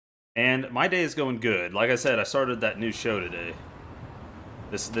And my day is going good. Like I said, I started that new show today.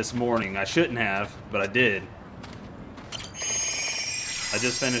 This morning. I shouldn't have, but I did. I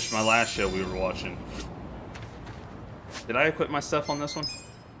just finished my last show we were watching. Did I equip my stuff on this one?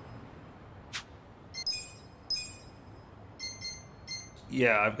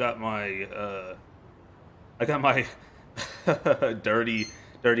 Yeah, I've got my I got my dirty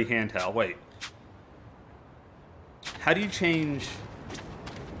hand towel. Wait. How do you change?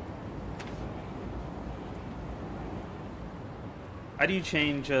 How do you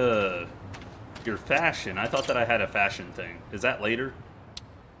change your fashion? I thought that I had a fashion thing. Is that later?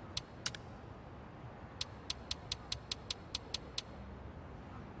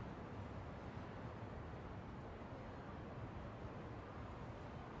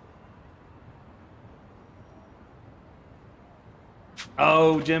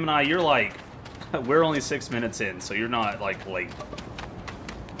 Oh, Gemini, you're like, we're only 6 minutes in, so you're not like late.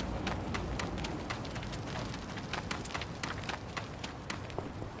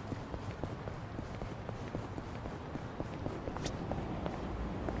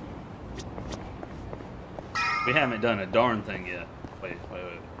 We haven't done a darn thing yet. Wait.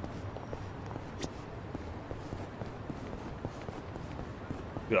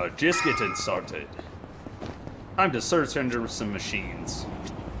 We are just getting started. Time to search under some machines.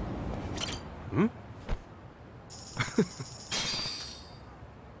 Hmm?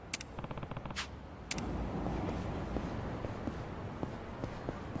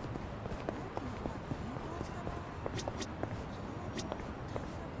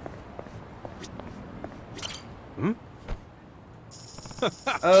 Hmm?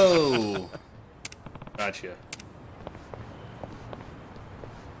 Oh. Gotcha.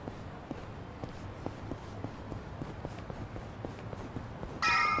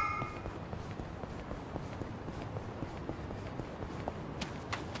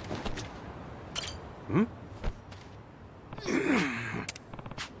 Hmm?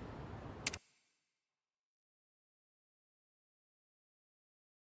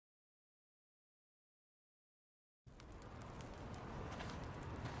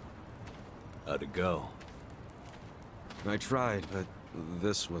 How'd it go? I tried, but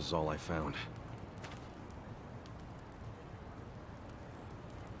this was all I found.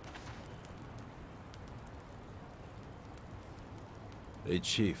 Hey,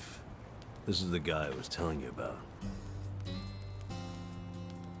 Chief. This is the guy I was telling you about.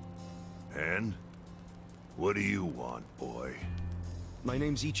 And? What do you want, boy? My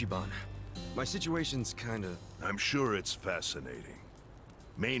name's Ichiban. My situation's kinda... I'm sure it's fascinating.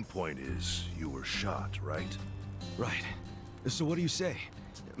 Main point is, you were shot, right? Right. So what do you say?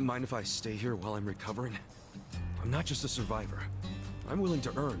 Mind if I stay here while I'm recovering? I'm not just a survivor. I'm willing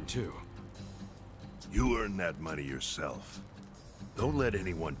to earn, too. You earn that money yourself. Don't let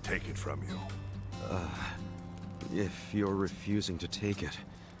anyone take it from you. If you're refusing to take it,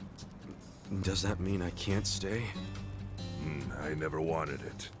 does that mean I can't stay? I never wanted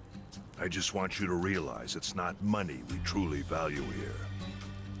it. I just want you to realize it's not money we truly value here.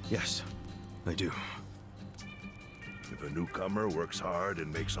 Yes, I do. If a newcomer works hard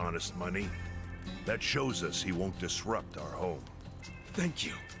and makes honest money, that shows us he won't disrupt our home. Thank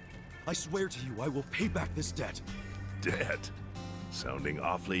you. I swear to you, I will pay back this debt. Debt? Sounding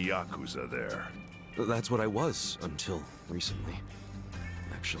awfully Yakuza there. That's what I was, until recently.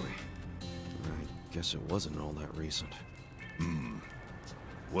 Actually, I guess it wasn't all that recent.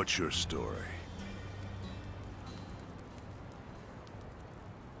 What's your story?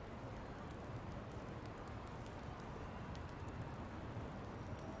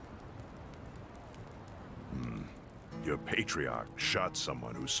 Your patriarch shot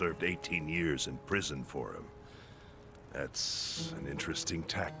someone who served 18 years in prison for him. That's an interesting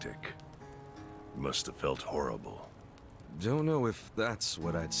tactic. Must have felt horrible. Don't know if that's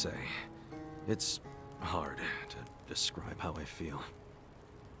what I'd say. It's hard to describe how I feel.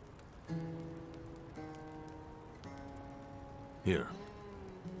 Here.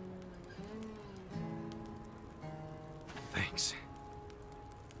 Thanks.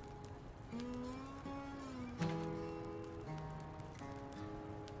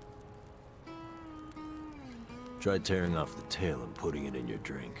 Try tearing off the tail and putting it in your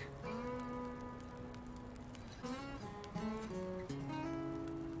drink.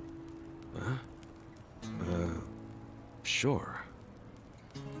 Huh? Sure.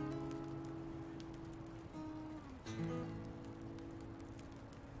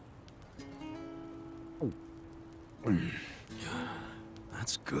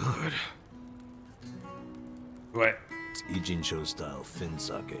 That's good. What? It's Ijincho style fin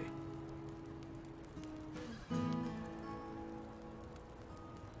sake.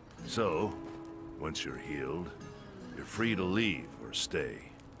 So, once you're healed, you're free to leave or stay.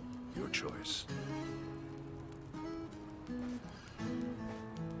 Your choice.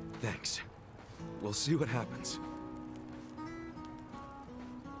 Thanks. We'll see what happens.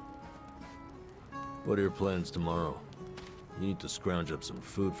 What are your plans tomorrow? You need to scrounge up some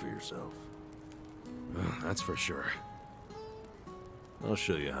food for yourself. That's for sure. I'll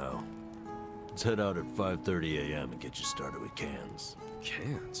show you how. Let's head out at 5:30 a.m. and get you started with cans.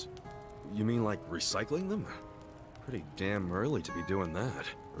 Cans? You mean like recycling them? Pretty damn early to be doing that.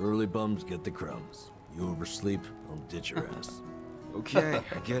 Early bums get the crumbs. You oversleep, I'll ditch your ass. Okay,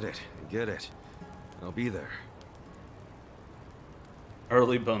 I get it. I get it. I'll be there.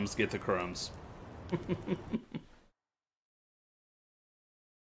 Early bums get the crumbs.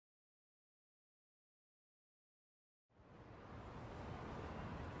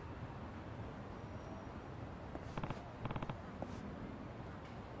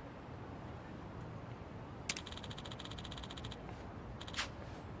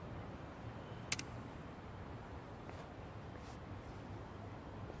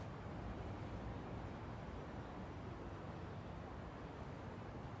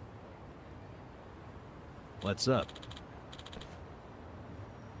 What's up?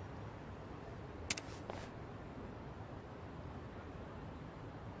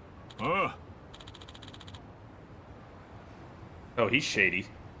 Oh, he's shady.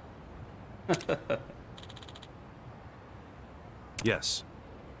 Yes.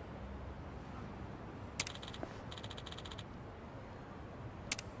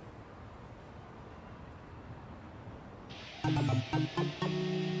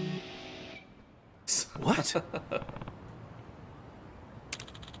 What?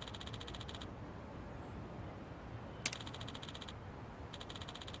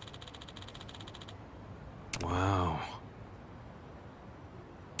 Wow.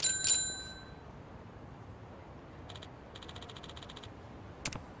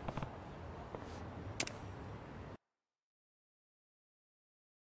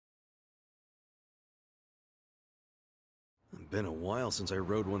 It's been a while since I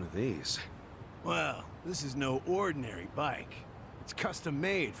rode one of these. Well, this is no ordinary bike. It's custom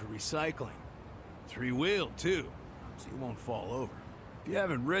made for recycling. Three-wheeled, too, so you won't fall over. If you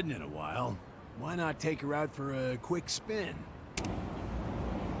haven't ridden in a while, why not take her out for a quick spin?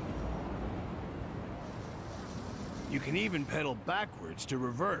 You can even pedal backwards to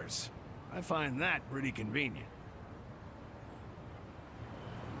reverse. I find that pretty convenient.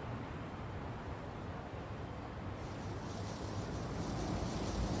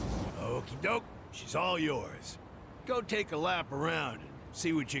 Okie doke, she's all yours. Go take a lap around and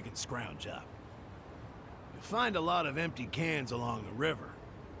see what you can scrounge up. You'll find a lot of empty cans along the river.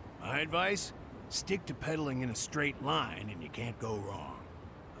 My advice? Stick to pedaling in a straight line and you can't go wrong.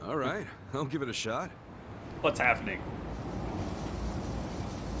 All right, I'll give it a shot. What's happening?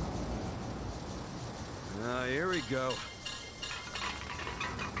 Here we go.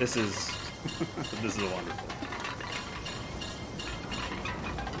 This is this is wonderful.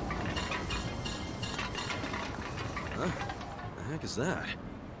 Huh? The heck is that?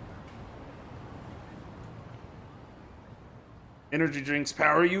 Energy drinks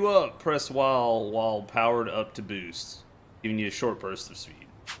power you up. Press while powered up to boost, giving you a short burst of speed.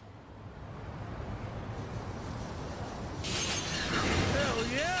 Hell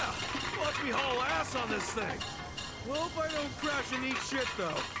yeah! Watch me haul ass on this thing. Hope I don't crash and eat shit,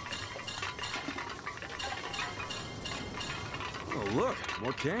 though. Oh, look,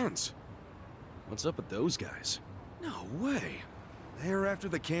 more cans. What's up with those guys? No way. They're after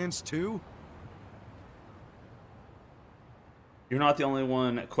the cans, too? You're not the only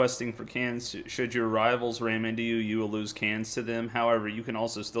one questing for cans. Should your rivals ram into you, you will lose cans to them. However, you can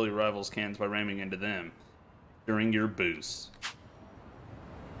also steal your rivals' cans by ramming into them during your boost.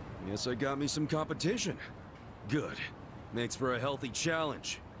 Guess I got me some competition. Good. Makes for a healthy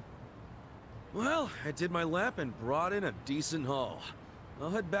challenge. Well, I did my lap and brought in a decent haul. I'll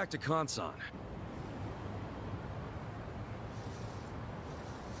head back to Kansan.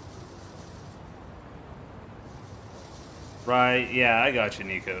 Right, yeah, I got you,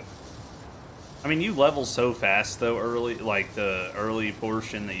 Nico. I mean, you level so fast, though, early, like the early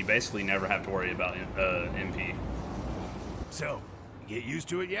portion, that you basically never have to worry about MP. So, you get used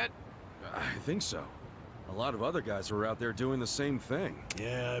to it yet? I think so. A lot of other guys were out there doing the same thing.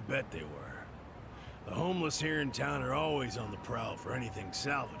 Yeah, I bet they were. The homeless here in town are always on the prowl for anything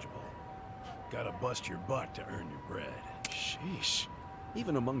salvageable. Gotta bust your butt to earn your bread. Sheesh.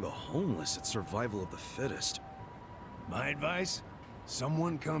 Even among the homeless, it's survival of the fittest. My advice?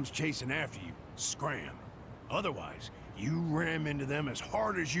 Someone comes chasing after you, scram. Otherwise, You ram into them as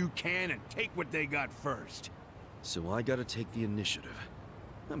hard as you can and take what they got first. So I gotta take the initiative.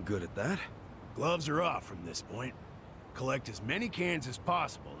 I'm good at that. Gloves are off from this point. Collect as many cans as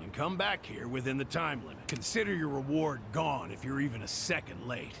possible and come back here within the time limit. Consider your reward gone if you're even a second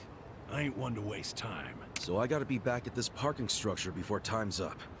late. I ain't one to waste time. So I gotta be back at this parking structure before time's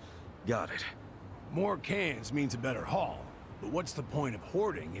up. Got it. More cans means a better haul. But what's the point of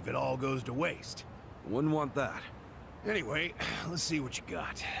hoarding if it all goes to waste? Wouldn't want that. Anyway, let's see what you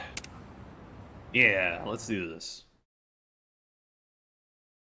got. Yeah, let's do this.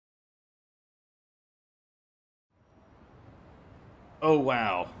 Oh,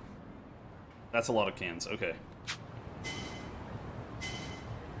 wow. That's a lot of cans. Okay.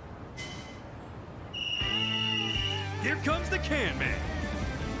 Here comes the can man.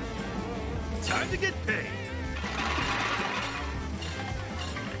 Time to get paid.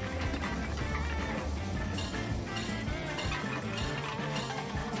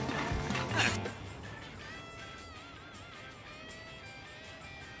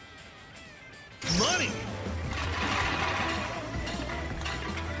 Money!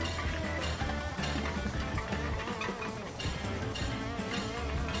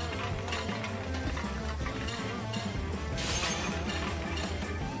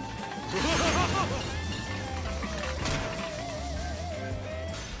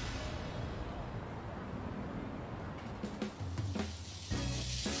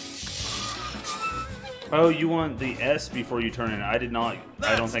 Oh, you want the S before you turn it. I did not.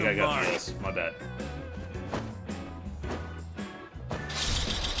 I don't That's think the I got mark. the S. My bad.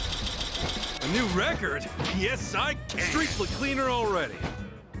 A new record? Yes, I can. Streets look cleaner already.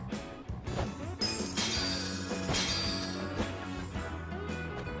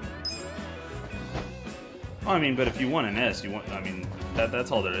 I mean, but if you want an S, you want. I mean,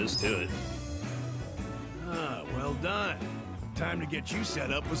 that's all there is to it. Ah, well done. Time to get you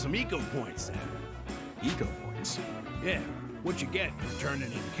set up with some eco points then. Eco points. Yeah, what you get for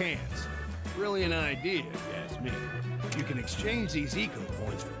turning in cans. Brilliant idea, if you ask me. You can exchange these eco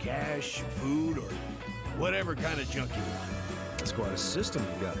points for cash, food, or whatever kind of junk you want. That's quite a system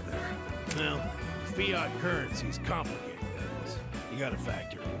you got there. Well, fiat currency's complicated, that is. You gotta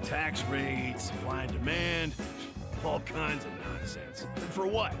factor in tax rates, supply and demand, all kinds of nonsense. And for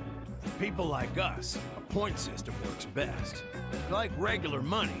what? For people like us, a point system works best. Like regular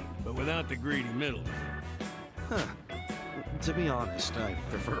money, but without the greedy middleman. Huh. To be honest, I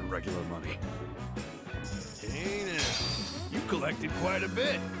prefer regular money. Hey now, you collected quite a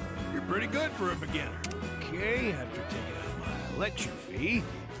bit. You're pretty good for a beginner. Okay, after taking out my lecture fee,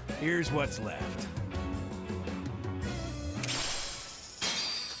 here's what's left.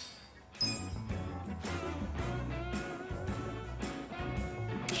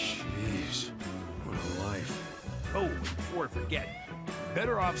 Jeez, what a life. Oh, before I forget,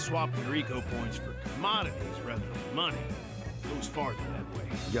 better off swapping your eco points for commodities rather than money. Goes farther that way.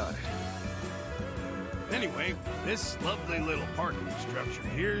 Got it. Anyway, this lovely little parking structure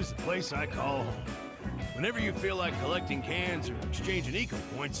here's the place I call home. Whenever you feel like collecting cans or exchanging eco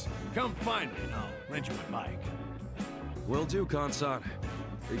points, come find me and I'll rent you my bike. Will do, Kansan.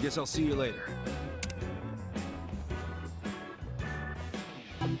 I guess I'll see you later.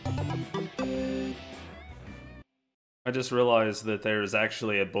 I just realized that there's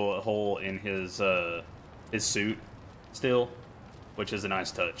actually a bullet hole in his suit still, which is a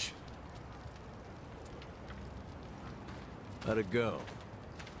nice touch. How'd it go?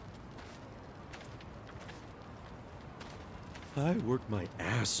 I worked my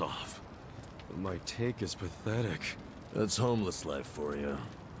ass off. But my take is pathetic. That's homeless life for you.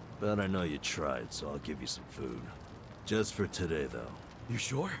 But I know you tried, so I'll give you some food. Just for today, though. You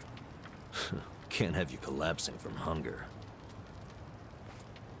sure? Can't have you collapsing from hunger.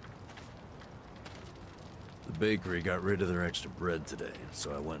 The bakery got rid of their extra bread today,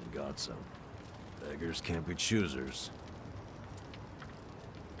 so I went and got some. Beggars can't be choosers.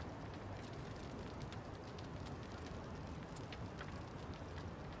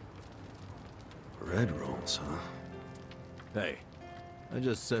 Bread rolls, huh? Hey, I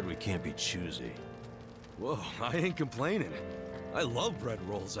just said we can't be choosy. Whoa, I ain't complaining. I love bread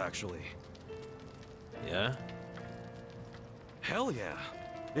rolls, actually. Yeah? Hell yeah.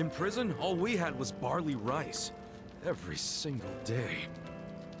 In prison, all we had was barley rice. Every single day.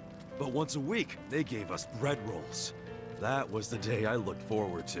 But once a week, they gave us bread rolls. That was the day I looked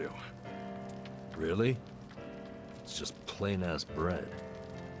forward to. Really? It's just plain-ass bread.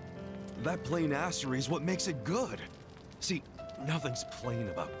 That plain-assery is what makes it good. See, nothing's plain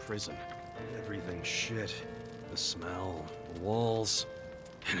about prison. Everything's shit. The smell, the walls,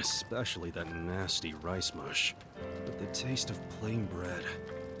 and especially that nasty rice mush. but the taste of plain bread.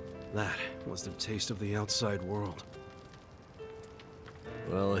 That was their taste of the outside world.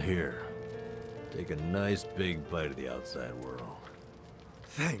 Well, here. Take a nice big bite of the outside world.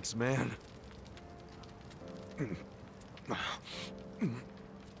 Thanks, man.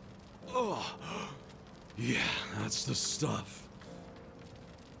 Oh, yeah, that's the stuff.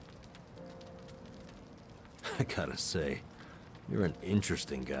 I gotta say, you're an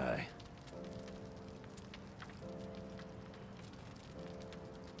interesting guy.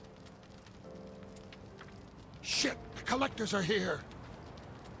 Shit! The collectors are here!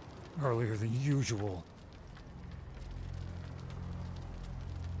 Earlier than usual.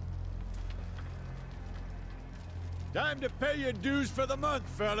 Time to pay your dues for the month,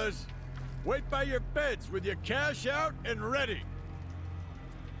 fellas. Wait by your beds with your cash out and ready.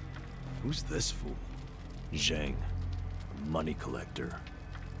 Who's this fool? Zhang, a money collector.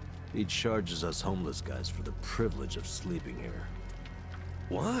 He charges us homeless guys for the privilege of sleeping here.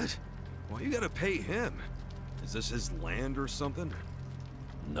 What? Why you gotta pay him? Is this his land or something?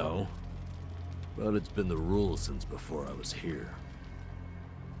 No. But it's been the rule since before I was here.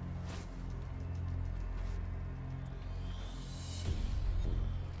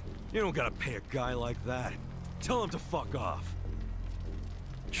 You don't gotta pay a guy like that. Tell him to fuck off.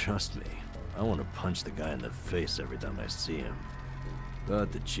 Trust me, I want to punch the guy in the face every time I see him.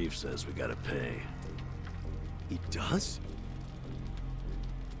 But the chief says we gotta pay. He does?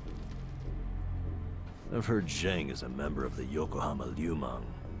 I've heard Zhang is a member of the Yokohama Liumang,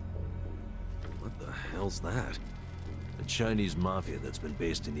 What the hell's that? a Chinese mafia that's been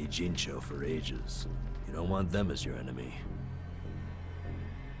based in Ijincho for ages. You don't want them as your enemy.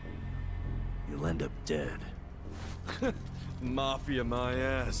 You'll end up dead. Mafia my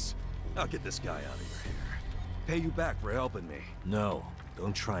ass. I'll get this guy out of your hair. Pay you back for helping me. No,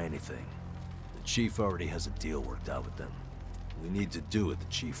 don't try anything. The chief already has a deal worked out with them. We need to do what the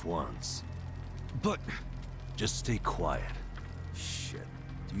chief wants. But... Just stay quiet. Shit.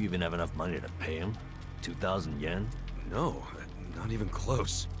 Do you even have enough money to pay him? 2,000 yen? No, not even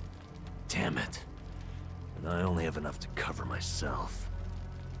close. Damn it. And I only have enough to cover myself.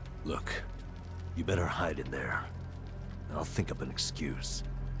 Look, you better hide in there. I'll think up an excuse.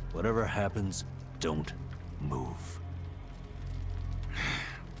 Whatever happens, don't move.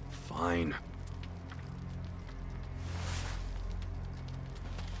 Fine.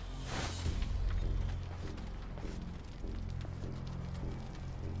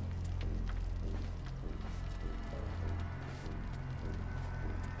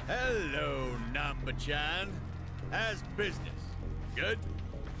 Hello, Namba-chan. How's business? Good?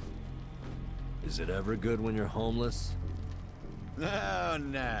 Is it ever good when you're homeless? No,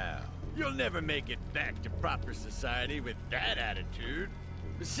 no. You'll never make it back to proper society with that attitude.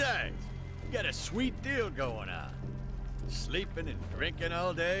 Besides, you got a sweet deal going on. Sleeping and drinking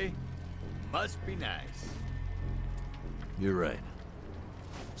all day must be nice. You're right.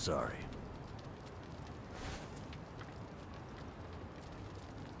 Sorry.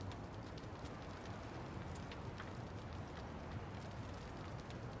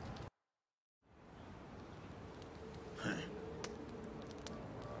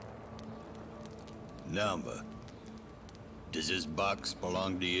 Namba, does this box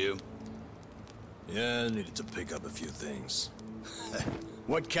belong to you? Yeah, I needed to pick up a few things.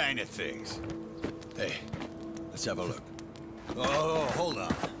 What kind of things? Hey, let's have a look. Oh, hold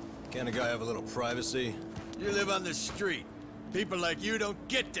on. Can't a guy have a little privacy? You live on the street. People like you don't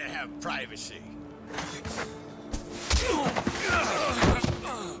get to have privacy.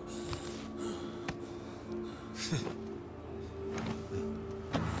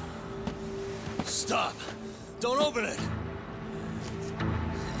 Stop! Don't open it!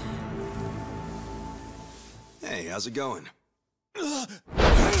 Hey, how's it going? Well,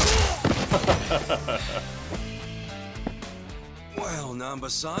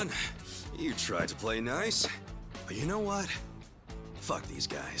 Namba-san, you tried to play nice. But you know what? Fuck these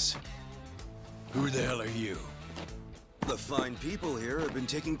guys. Who the hell are you? The fine people here have been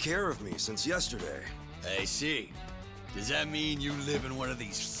taking care of me since yesterday. I see. Does that mean you live in one of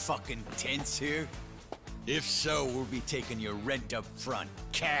these fucking tents here? If so, we'll be taking your rent up front,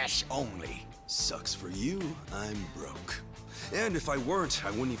 cash only. Sucks for you, I'm broke. And if I weren't,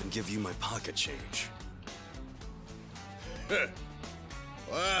 I wouldn't even give you my pocket change.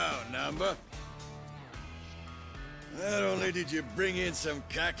 Wow, Namba. Not only did you bring in some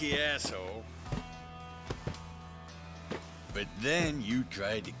cocky asshole, but then you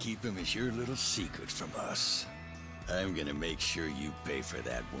tried to keep him as your little secret from us. I'm gonna make sure you pay for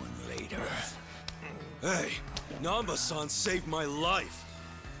that one later. Hey, Namba-san saved my life.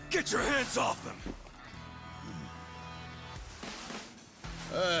 Get your hands off him!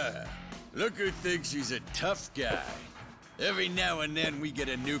 Look who thinks he's a tough guy. Every now and then we get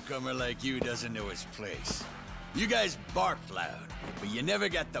a newcomer like you who doesn't know his place. You guys bark loud, but you never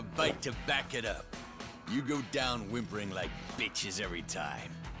got the bite to back it up. You go down whimpering like bitches every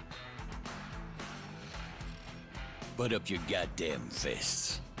time. Put up your goddamn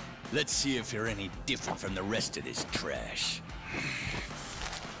fists. Let's see if you're any different from the rest of this trash.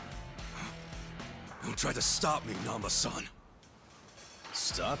 Don't try to stop me, Nama-san.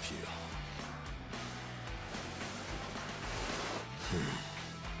 Stop you?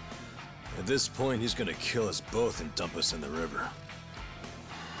 At this point, he's gonna kill us both and dump us in the river.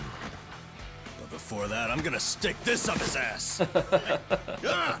 But before that, I'm gonna stick this up his ass!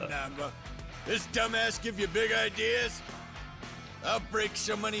 Ah, Namba. This dumbass give you big ideas? I'll break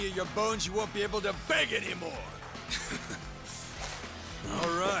so many of your bones you won't be able to beg anymore.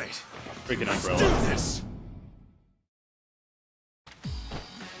 All right. Freaking Let's umbrella. do this!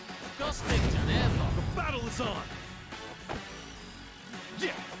 The battle is on!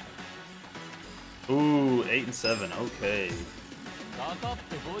 Yeah! Ooh, 8 and 7. Okay. You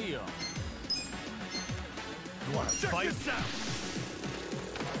wanna fight?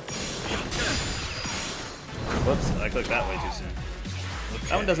 Whoops, I clicked that way too soon.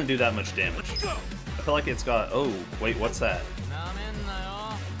 That one doesn't do that much damage. I feel like it's got... Oh, wait, what's that?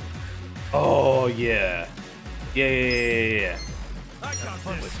 Oh, yeah. Yeah. I got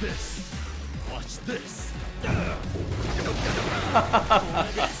fun with this. Watch this.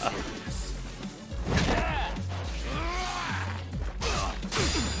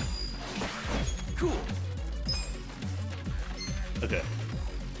 Cool. Okay.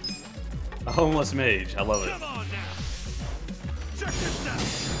 A homeless mage. I love it. Come on now. Check this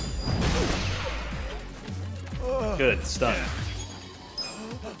out. Good. Stun.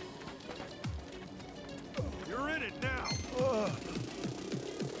 You're in it now.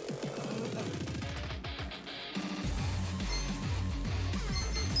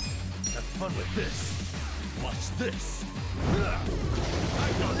 Have fun with this. Watch this. I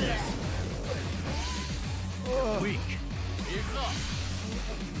got this. Weak.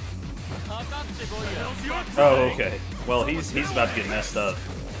 Oh, okay. Well, he's about to get messed up.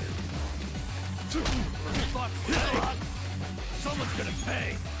 Someone's gonna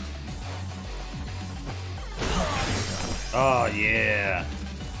pay. Oh, yeah.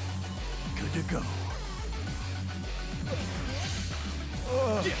 Good to go.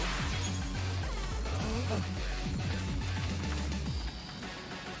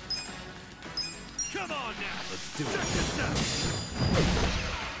 Come on now. Let's do it. Check this out.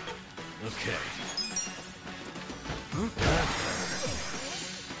 Okay.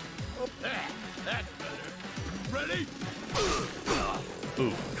 That's better. Ready?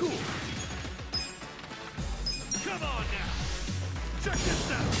 Ooh. Cool. Come on now. Check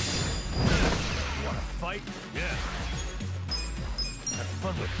this out. You wanna fight? Yeah. Have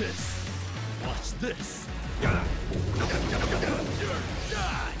fun with this. Watch this. You're done.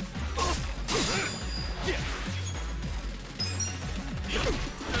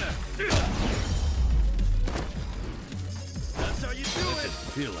 That's how you do it.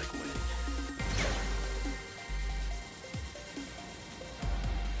 Feel like winning.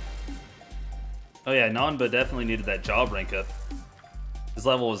 Oh, yeah. Nanba definitely needed that job rank up. His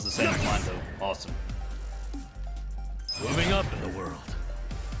level was the same as mine, though. Awesome. Moving up in the world.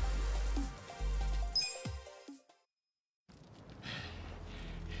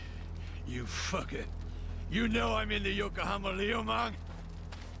 You fucker. You know I'm in the Yokohama Liumang?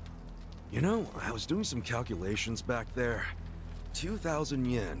 You know, I was doing some calculations back there. 2,000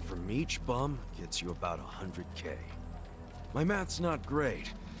 yen from each bum gets you about 100K. My math's not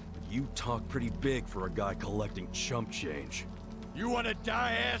great, but you talk pretty big for a guy collecting chump change. You wanna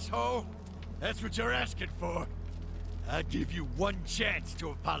die, asshole? That's what you're asking for. I'll give you one chance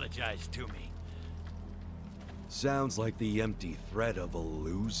to apologize to me. Sounds like the empty threat of a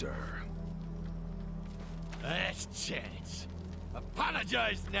loser. Last chance.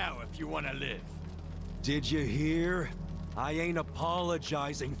 Apologize now if you wanna live. Did you hear? I ain't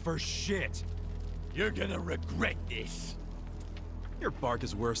apologizing for shit. You're gonna regret this. Your bark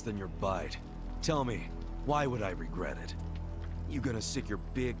is worse than your bite. Tell me, why would I regret it? You gonna sick your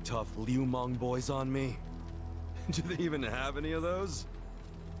big, tough Liumang boys on me? Do they even have any of those?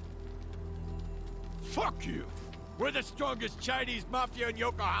 Fuck you! We're the strongest Chinese mafia in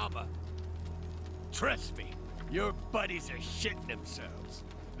Yokohama. Trust me, your buddies are shitting themselves.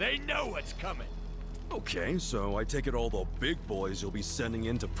 They know what's coming. Okay, so I take it all the big boys you'll be sending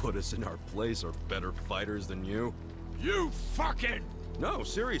in to put us in our place are better fighters than you? You fucking... No,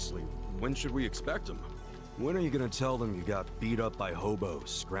 seriously, when should we expect them? When are you gonna tell them you got beat up by hobos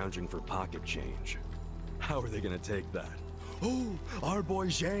scrounging for pocket change? How are they gonna take that? Oh, our boy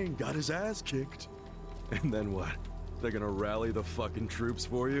Zhang got his ass kicked. And then what? They're gonna rally the fucking troops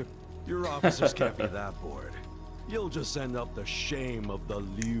for you? Your officers can't be that bored. You'll just end up the shame of the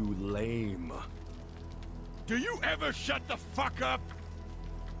Liu lame. Do you ever shut the fuck up?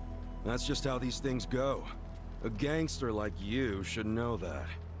 That's just how these things go. A gangster like you should know that.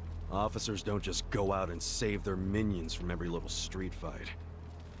 Officers don't just go out and save their minions from every little street fight.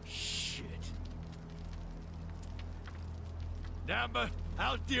 Shit. Namba,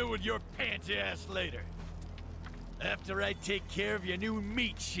 I'll deal with your pansy ass later. After I take care of your new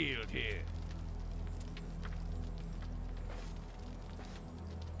meat shield here.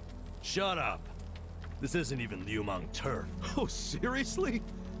 Shut up. This isn't even Liumang turf. Oh, seriously?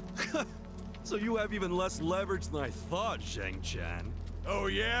 So you have even less leverage than I thought, Zhang-chan. Oh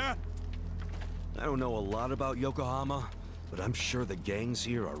yeah? I don't know a lot about Yokohama, but I'm sure the gangs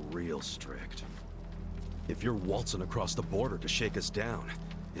here are real strict. If you're waltzing across the border to shake us down,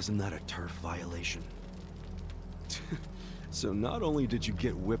 isn't that a turf violation? So not only did you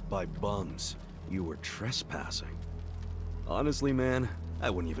get whipped by bums, you were trespassing. Honestly, man,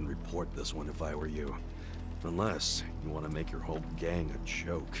 I wouldn't even report this one if I were you. Unless you want to make your whole gang a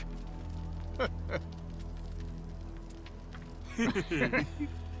joke. You're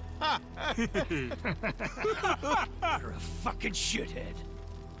a fucking shithead.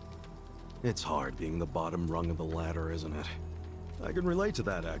 It's hard being the bottom rung of the ladder, isn't it? I can relate to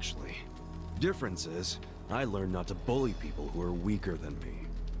that, actually. Difference is, I learned not to bully people who are weaker than me.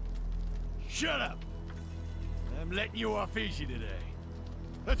 Shut up! I'm letting you off easy today.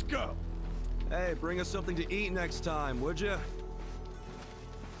 Let's go! Hey, bring us something to eat next time, would ya?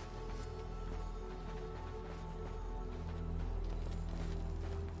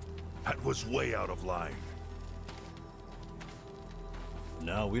 That was way out of line.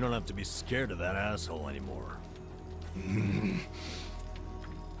 No, we don't have to be scared of that asshole anymore.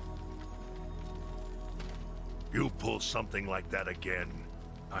 You pull something like that again,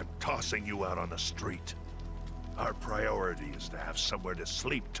 I'm tossing you out on the street. Our priority is to have somewhere to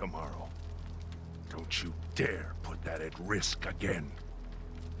sleep tomorrow. Don't you dare put that at risk again.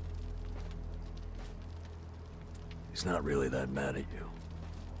 He's not really that mad at you.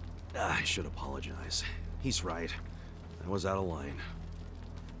 I should apologize. He's right. I was out of line.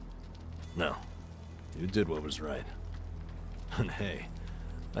 No. You did what was right. And hey,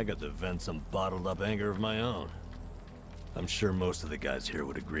 I got to vent some bottled up anger of my own. I'm sure most of the guys here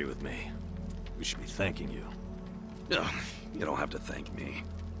would agree with me. We should be thanking you. Ugh, you don't have to thank me.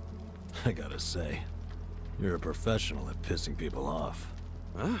 I gotta say, you're a professional at pissing people off.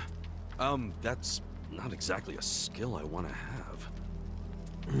 Huh? That's not exactly a skill I want to have.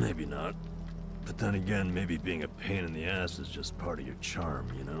 Maybe not. But then again, maybe being a pain in the ass is just part of your charm,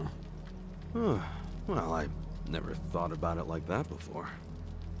 you know? Huh. Well, I never thought about it like that before.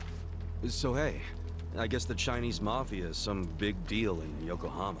 So hey, I guess the Chinese Mafia is some big deal in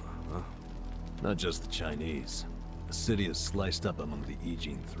Yokohama, huh? Not just the Chinese. The city is sliced up among the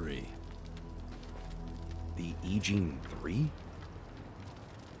Ijin Three. The Ijin 3?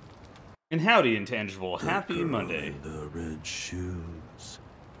 And howdy, Intangible. Happy Monday. In the red shoes,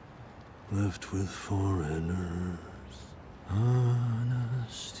 left with foreigners, on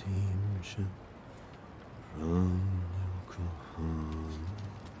a steamship from Yokohama,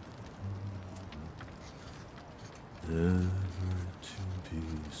 never to be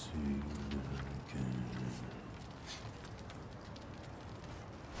seen again.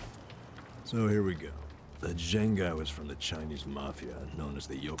 So here we go. The Zheng guy was from the Chinese Mafia, known as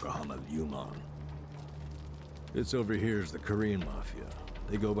the Yokohama Liumang. This over here is the Korean Mafia.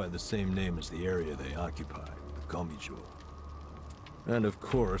 They go by the same name as the area they occupy, the Komijo. And of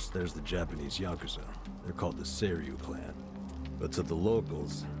course, there's the Japanese Yakuza. They're called the Seiryu clan. But to the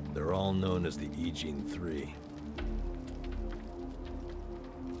locals, they're all known as the Ijin Three.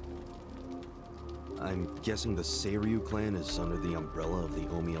 I'm guessing the Seiryu clan is under the umbrella of the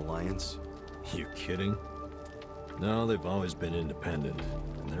Omi Alliance? You kidding? No, they've always been independent,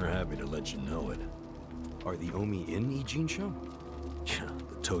 and they're happy to let you know it. Are the Omi in Ijinsho? Yeah,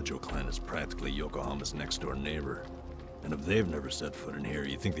 the Tojo clan is practically Yokohama's next-door neighbor. And if they've never set foot in here,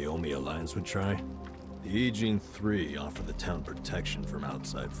 you think the Omi Alliance would try? The Ijin Three offer the town protection from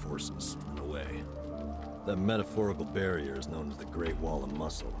outside forces, in a way. That metaphorical barrier is known as the Great Wall of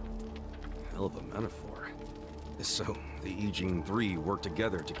Muscle. Hell of a metaphor. So, the Ijin 3 work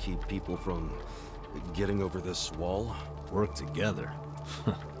together to keep people from getting over this wall? Work together?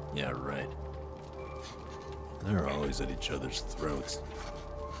 Yeah, right. They're always at each other's throats.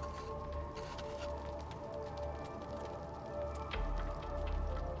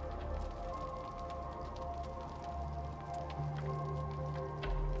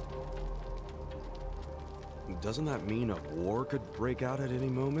 doesn't that mean a war could break out at any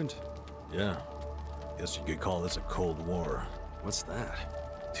moment? Yeah. Guess you could call this a Cold War. What's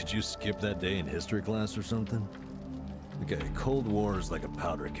that? Did you skip that day in history class or something? Okay, Cold War is like a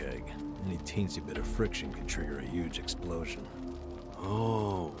powder keg. Any teensy bit of friction can trigger a huge explosion.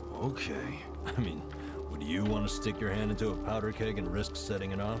 Oh, okay. I mean, would you want to stick your hand into a powder keg and risk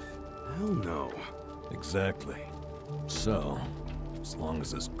setting it off? Hell no. Exactly. So, as long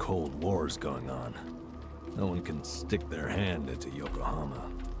as this Cold War is going on, no one can stick their hand into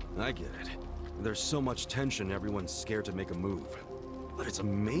Yokohama. I get it. There's so much tension, everyone's scared to make a move. But it's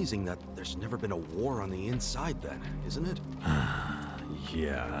amazing that there's never been a war on the inside then, isn't it?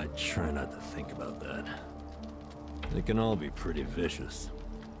 Yeah, I try not to think about that. They can all be pretty vicious.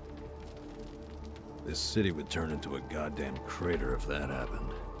 This city would turn into a goddamn crater if that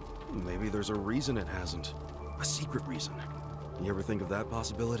happened. Maybe there's a reason it hasn't. A secret reason. You ever think of that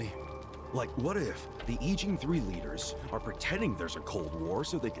possibility? Like, what if the Ijing 3 leaders are pretending there's a Cold War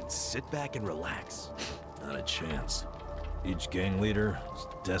so they can sit back and relax? Not a chance. Each gang leader is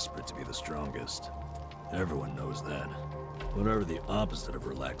desperate to be the strongest. Everyone knows that. Whatever the opposite of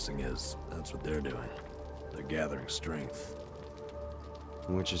relaxing is, that's what they're doing. They're gathering strength.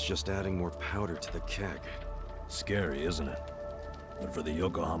 Which is just adding more powder to the keg. Scary, isn't it? But for the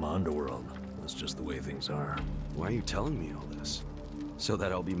Yokohama underworld, that's just the way things are. Why are you telling me all this? So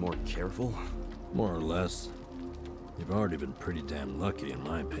that I'll be more careful? More or less. You've already been pretty damn lucky, in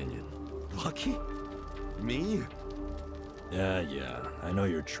my opinion. Lucky? Me? Yeah, I know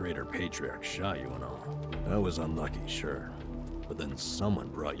your traitor patriarch shot you and all. I was unlucky, sure. But then someone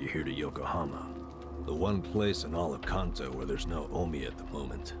brought you here to Yokohama. The one place in all of Kanto where there's no Omi at the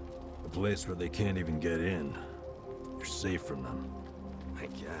moment. A place where they can't even get in. You're safe from them. I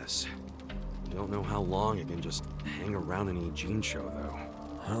guess. Don't know how long I can just hang around an Eugene show, though.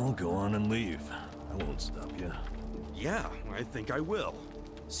 Well, go on and leave. I won't stop you. Yeah, I think I will.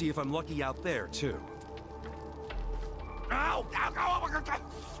 See if I'm lucky out there, too. Ow! Ow! Ow!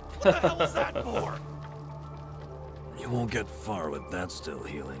 What the hell was that for? You won't get far with that still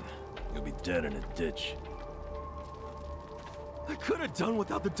healing. You'll be dead in a ditch. I could have done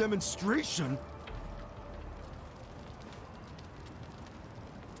without the demonstration.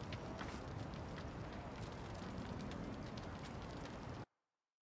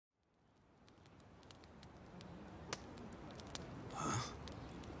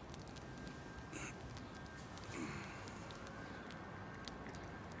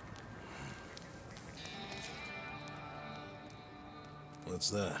 What's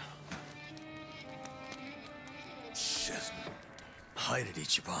that? Shit. Hide it,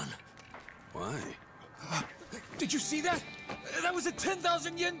 Ichiban. Why? Did you see that? That was a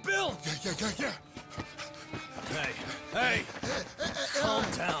 10,000 yen bill! Yeah. Hey! Calm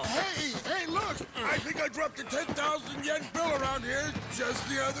down. Hey, look! I think I dropped a 10,000 yen bill around here just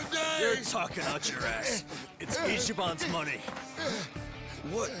the other day. You're talking out your ass. It's Ichiban's money.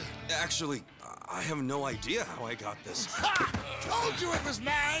 What? Actually, I have no idea how I got this. Ha! Told you it was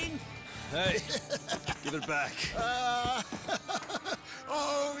mine! Hey, give it back.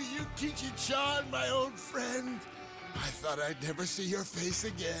 Oh, Yukichi-chan, my old friend. I thought I'd never see your face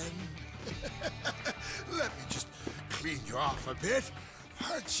again. Let me just clean you off a bit.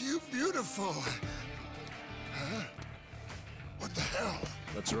 Aren't you beautiful? Huh? What the hell?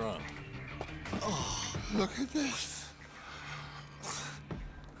 What's wrong? Oh, look at this.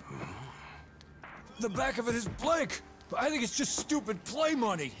 The back of it is blank! I think it's just stupid play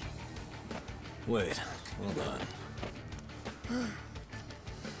money! Wait, hold on.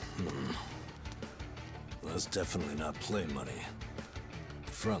 Well, that's definitely not play money.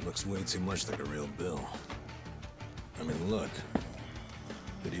 The front looks way too much like a real bill. I mean, look.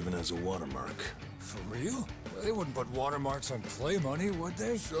 It even has a watermark. For real? Well, they wouldn't put watermarks on play money, would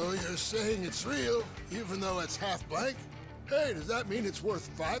they? So you're saying it's real, even though it's half blank? Hey, does that mean it's worth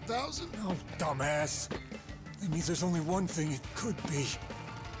 5,000? Oh, dumbass. It means there's only one thing it could be.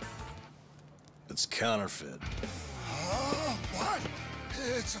 It's counterfeit. What?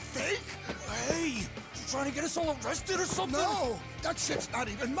 It's a fake? Hey! You trying to get us all arrested or something? No! That shit's not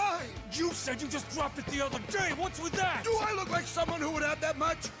even mine! You said you just dropped it the other day! What's with that? Do I look like someone who would have that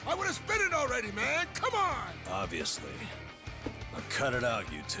much? I would have spent it already, man! Come on! Obviously. Now cut it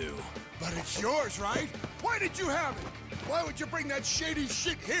out, you two. But it's yours, right? Why did you have it? Why would you bring that shady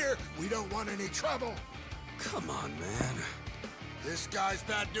shit here? We don't want any trouble. Come on, man. This guy's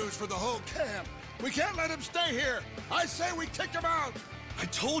bad news for the whole camp. We can't let him stay here. I say we kick him out. I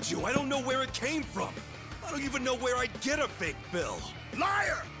told you, I don't know where it came from. I don't even know where I'd get a fake bill.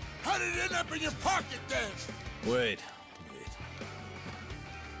 Liar! How did it end up in your pocket then? Wait.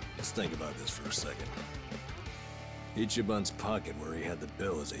 Let's think about this for a second. Ichiban's pocket where he had the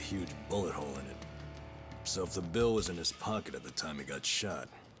bill has a huge bullet hole in it. So if the bill was in his pocket at the time he got shot,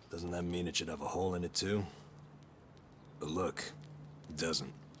 doesn't that mean it should have a hole in it too? But look, it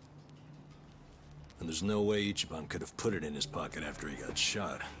doesn't. And there's no way Ichiban could have put it in his pocket after he got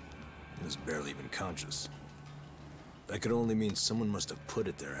shot. He was barely even conscious. That could only mean someone must have put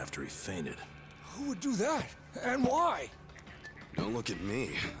it there after he fainted. Who would do that? And why? Don't look at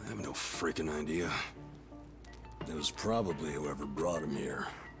me. I have no freaking idea. It was probably whoever brought him here.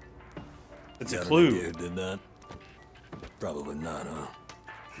 It's a Got an clue. idea who did that? Probably not, huh?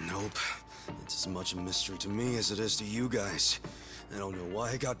 Nope. It's as much a mystery to me as it is to you guys. I don't know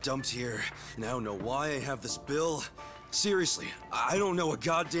why I got dumped here, and I don't know why I have this bill. Seriously, I don't know a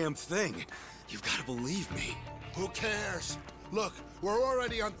goddamn thing. You've got to believe me. Who cares? Look, we're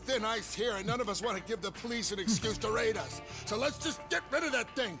already on thin ice here, and none of us want to give the police an excuse to raid us. So let's just get rid of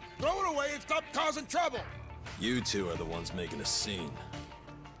that thing, throw it away, and stop causing trouble. You two are the ones making a scene.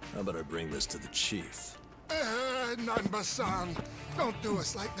 How about I bring this to the chief? Nanba-san, don't do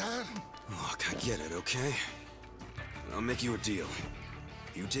us like that. Look, I get it, okay? I'll make you a deal.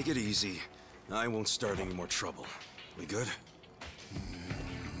 You take it easy, I won't start any more trouble. We good?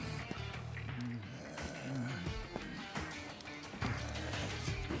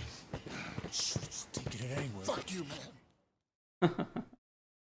 Taking it anyway. Fuck you, man.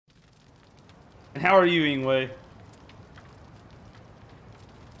 And how are you, Ingwe?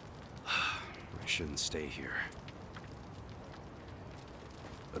 I shouldn't stay here.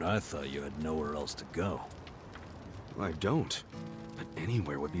 But I thought you had nowhere else to go. I don't. But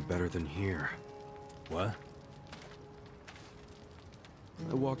anywhere would be better than here. What?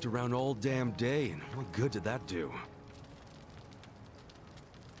 I walked around all damn day, and what good did that do?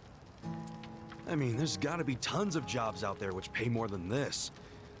 I mean, there's gotta be tons of jobs out there which pay more than this.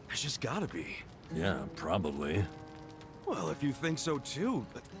 There's just gotta be. Yeah, probably. Well, if you think so too,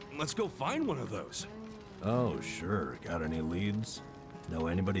 let's go find one of those. Oh, sure. Got any leads? Know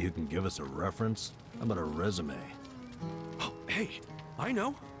anybody who can give us a reference? How about a resume? Oh, hey, I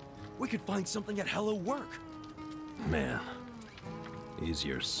know. We could find something at Hello Work. Man,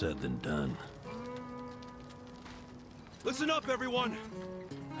 easier said than done. Listen up, everyone!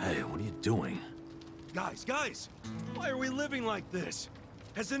 Hey, what are you doing? Guys, why are we living like this?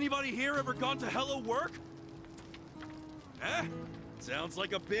 Has anybody here ever gone to Hello Work? Eh? Sounds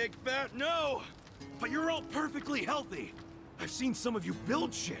like a big fat no! But you're all perfectly healthy! I've seen some of you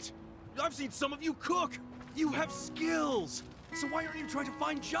build shit! I've seen some of you cook! You have skills! So why aren't you trying to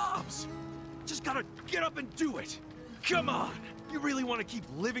find jobs? Just gotta get up and do it! Come on! You really want to keep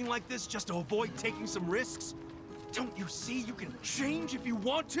living like this just to avoid taking some risks? Don't you see you can change if you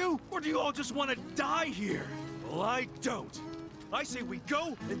want to? Or do you all just want to die here? Well, I don't. I say we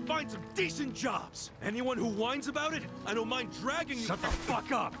go and find some decent jobs. Anyone who whines about it, I don't mind dragging you. Shut the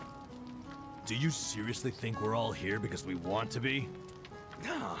fuck up! Do you seriously think we're all here because we want to be?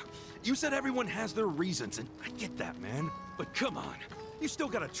 Nah, you said everyone has their reasons, and I get that, man. But come on, you still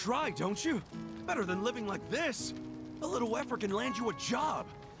gotta try, don't you? Better than living like this. A little effort can land you a job,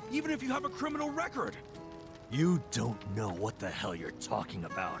 even if you have a criminal record. You don't know what the hell you're talking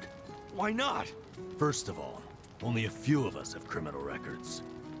about. Why not? First of all, only a few of us have criminal records.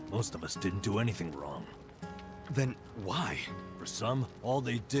 Most of us didn't do anything wrong. Then why? For some, all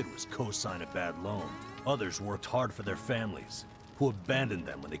they did was co-sign a bad loan. Others worked hard for their families, who abandoned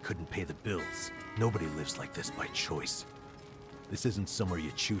them when they couldn't pay the bills. Nobody lives like this by choice. This isn't somewhere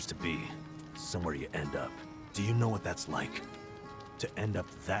you choose to be. It's somewhere you end up. Do you know what that's like? To end up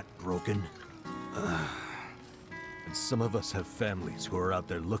that broken? And some of us have families who are out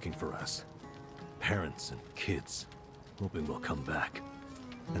there looking for us. Parents and kids, hoping we'll come back.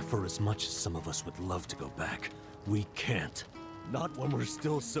 And for as much as some of us would love to go back, we can't. Not when we're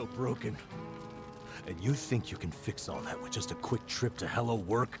still so broken. And you think you can fix all that with just a quick trip to Hello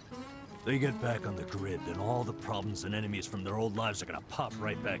Work? They get back on the grid, and all the problems and enemies from their old lives are gonna pop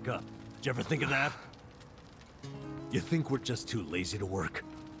right back up. Did you ever think of that? You think we're just too lazy to work?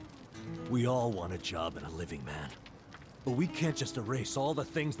 We all want a job and a living, man. But we can't just erase all the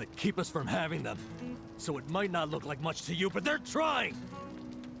things that keep us from having them. So it might not look like much to you, but they're trying!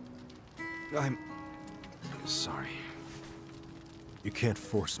 I'm sorry. You can't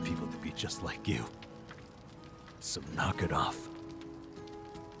force people to be just like you. So knock it off.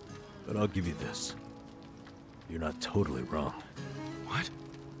 But I'll give you this. You're not totally wrong. What?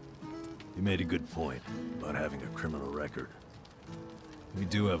 You made a good point about having a criminal record. We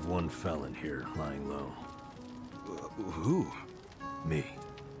do have one felon here lying low. Who? Me.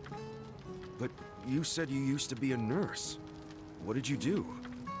 But you said you used to be a nurse. What did you do?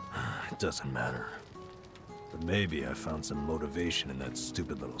 It doesn't matter. But maybe I found some motivation in that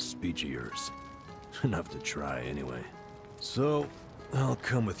stupid little speech of yours. Enough to try, anyway. So, I'll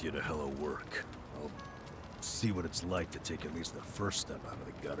come with you to Hello Work. I'll see what it's like to take at least the first step out of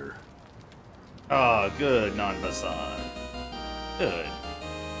the gutter. Ah, good, non-Hassan. Good.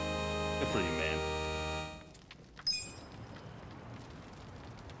 Good for you, man.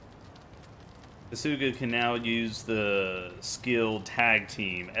 Kasuga can now use the skill tag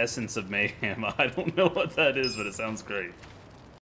team, Essence of Mayhem. I don't know what that is, but it sounds great.